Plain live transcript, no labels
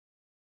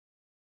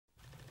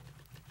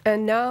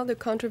And now the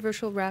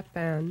controversial rap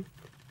ban.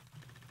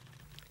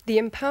 The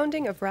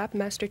impounding of rap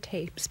master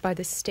tapes by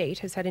the state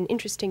has had an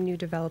interesting new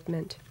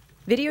development.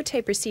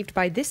 Videotape received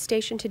by this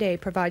station today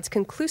provides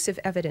conclusive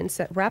evidence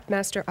that rap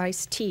master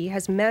Ice-T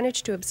has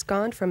managed to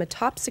abscond from a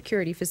top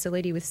security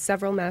facility with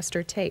several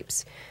master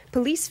tapes.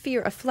 Police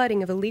fear a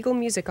flooding of illegal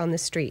music on the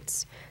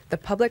streets. The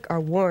public are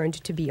warned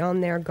to be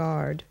on their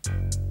guard.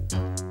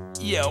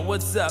 Yo,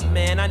 what's up,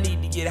 man? I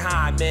need to get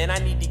high, man. I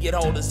need to get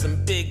hold of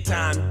some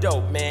big-time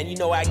dope, man. You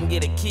know I can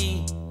get a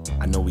key?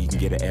 I know where you can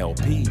get an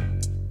LP.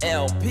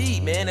 LP,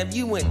 man. If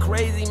you went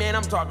crazy, man,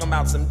 I'm talking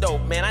about some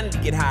dope, man. I need to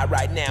get high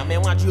right now,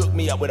 man. Why don't you hook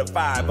me up with a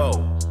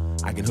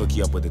 5-0? I can hook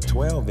you up with a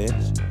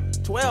 12-inch.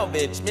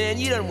 12-inch, man.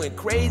 You done went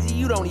crazy.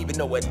 You don't even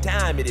know what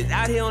time it is.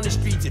 Out here on the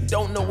streets and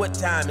don't know what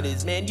time it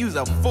is, man. You's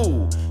a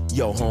fool.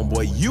 Yo,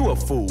 homeboy, you a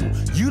fool.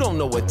 You don't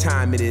know what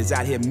time it is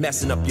out here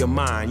messing up your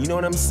mind. You know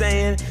what I'm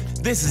saying?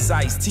 This is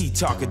Ice-T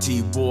talking to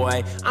you,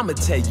 boy. I'ma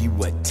tell you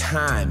what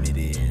time it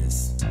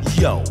is.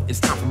 Yo,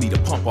 it's time for me to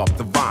pump up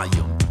the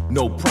volume.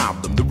 No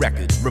problem, the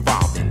record's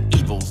revolving.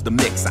 Evil's the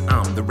mixer,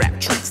 I'm the rap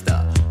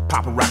trickster.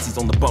 Paparazzi's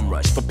on the bum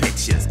rush for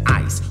pictures.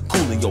 Ice,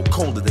 cooling, yo,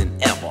 colder than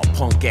ever.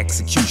 Punk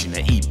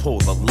executioner, E pull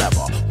the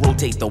lever.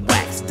 Rotate the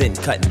wax, then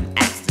cut and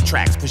axe the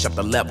tracks. Push up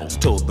the levels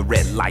till the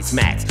red lights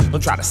max.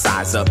 Don't try to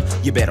size up,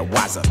 you better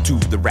wise up to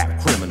the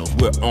rap criminals.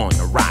 We're on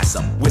the rise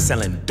up, we're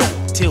selling dope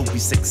till we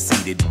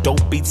succeeded.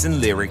 Dope beats and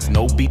lyrics,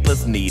 no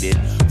beepers needed.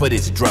 For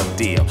this drug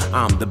deal,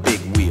 I'm the big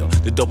wheel.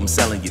 The dope I'm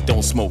selling, you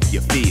don't smoke,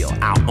 you feel.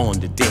 Out on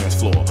the dance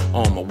floor,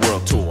 on my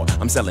world tour,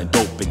 I'm selling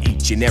dope in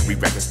each and every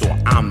record store.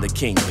 I'm the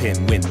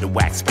kingpin when the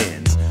wax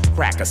spins.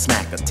 Crack a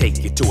smack or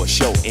take you to a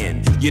show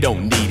in. You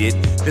don't need it,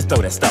 just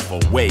throw that stuff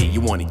away. You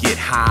wanna get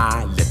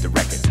high, let the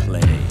record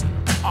play.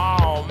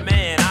 Oh,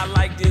 man, I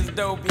like this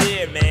dope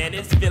here, man.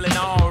 It's feeling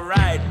all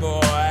right,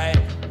 boy.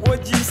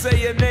 What'd you say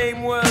your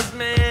name was,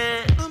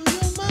 man? I'm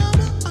your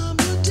mama, I'm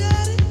your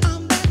daddy,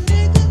 I'm that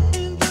nigga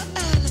in the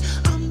alley.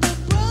 I'm the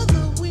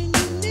brother when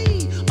you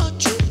need a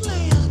true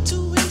player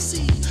to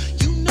MC.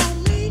 You know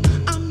me,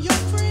 I'm your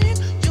friend,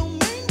 your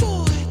main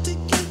boy, thick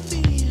and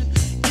thin.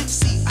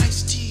 MC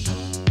Ice-T.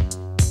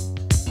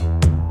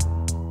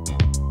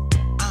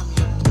 I'm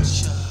your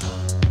pusher.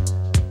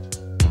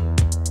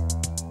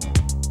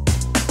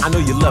 I know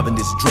you're loving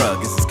this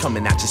drug as it's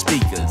coming out your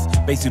speakers.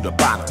 Bass through the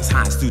bottles,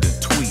 highs through the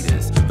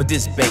tweeters. But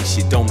this bass,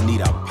 you don't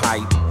need a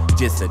pipe,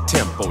 just a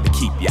tempo to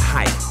keep you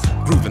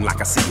hyped. Grooving like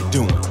I see you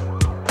doing.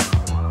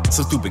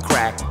 So stupid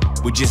crack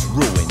would just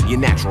ruin your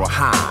natural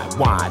high.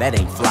 Why, that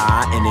ain't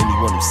fly, and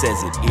anyone who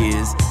says it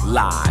is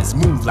lies.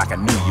 Move like I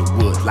knew you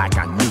would, like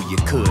I knew you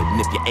could.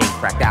 And if you ain't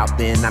cracked out,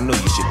 then I know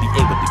you should be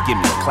able to give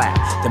me a clap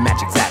to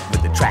match exact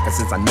with the track. And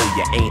since I know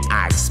you ain't,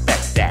 I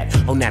expect that.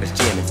 Oh, now this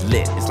jam is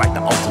lit, it's like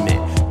the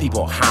ultimate.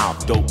 People high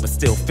off dope, but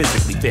still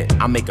physically fit.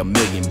 I make $1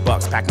 million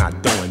bucks, pack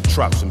not dough in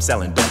trucks from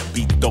selling dope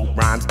beats, dope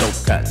rhymes, dope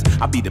cuts.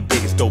 I'll be the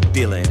biggest dope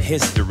dealer in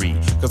history,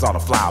 cause all the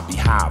fly will be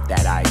high off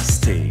that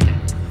Ice-T.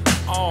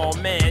 Oh,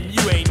 man,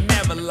 you ain't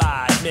never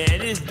lied, man.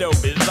 This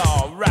dope is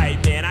all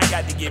right, man. I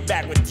got to get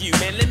back with you,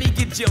 man. Let me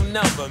get your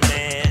number,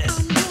 man.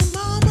 I'm your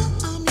mama,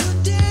 I'm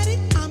your daddy,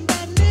 I'm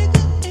that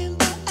nigga in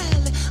the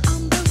alley.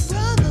 I'm the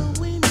brother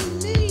when you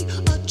need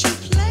a true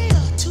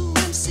player to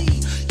MC.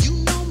 You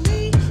know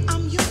me,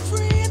 I'm your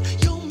friend,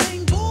 your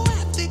main boy,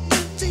 thick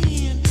and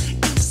thin.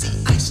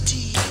 MC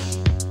Ice-T.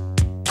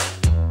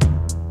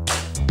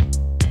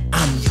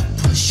 I'm your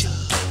pusher.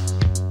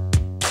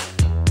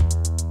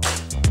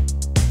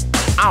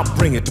 I'll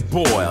bring it to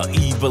boil,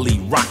 evilly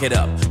rock it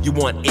up. You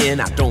want in?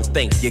 I don't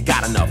think you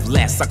got enough.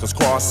 Last suckers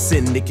cross,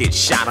 syndicate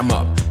shot 'em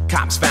up.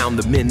 Cops found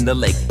them in the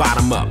lake,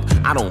 bottom up.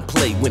 I don't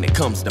play when it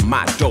comes to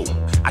my dope.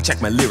 I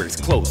check my lyrics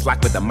close,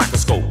 like with a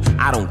microscope.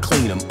 I don't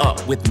clean them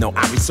up with no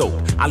ivory soap.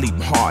 I leave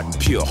them hard and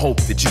pure, hope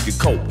that you can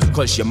cope.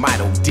 Cause you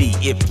might OD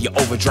if you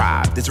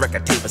overdrive this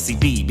record tape or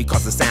CD.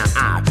 Because the sound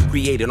I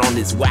created on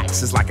this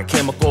wax is like a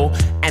chemical,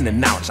 and the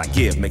knowledge I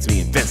give makes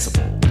me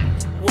invincible.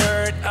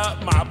 Word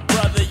up, my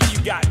brother, you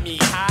got me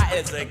high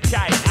as a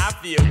kite. I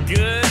feel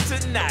good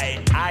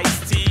tonight.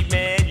 Ice-T,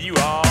 man, you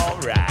all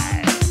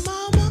right.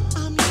 Mama,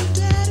 I'm your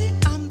daddy,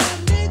 I'm that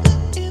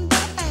nigga in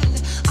the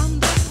alley. I'm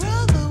the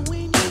brother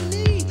when you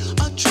need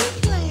a true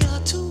player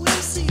to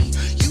MC.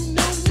 You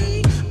know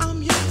me,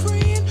 I'm your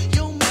friend,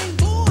 your main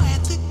boy,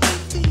 thick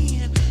and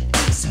thin.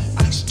 MC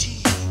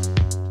Ice-T.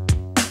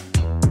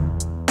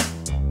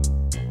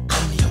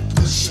 I'm your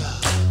pusher.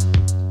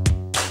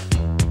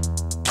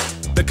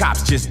 The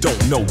cops just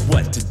don't know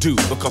what to do,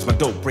 because my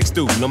dope breaks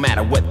through no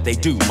matter what they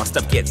do. My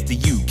stuff gets to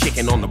you,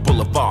 kicking on the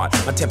boulevard.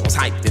 My tempo's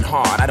hyped and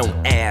hard, I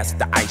don't ask,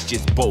 the ice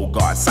just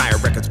bogart. Sire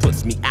Records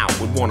puts me out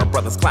with Warner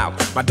Brothers clout.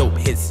 My dope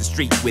hits the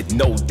street with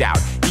no doubt,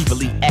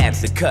 evilly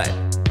adds the cut,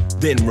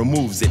 then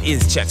removes it,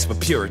 is checks for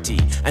purity,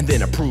 and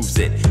then approves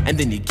it, and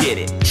then you get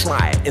it,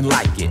 try it, and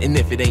like it. And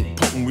if it ain't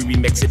potent, we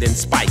remix it and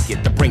spike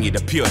it to bring you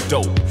to pure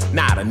dope,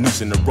 not a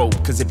noose in the rope.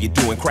 Cause if you're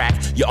doing crack,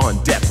 you're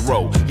on death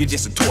row. You're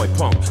just a toy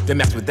punk, then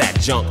mess with that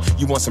junk.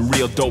 You want some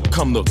real dope?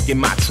 Come look in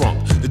my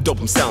trunk. The dope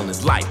I'm selling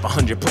is life,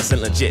 100%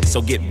 legit.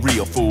 So get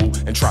real, fool,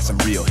 and try some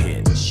real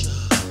hits.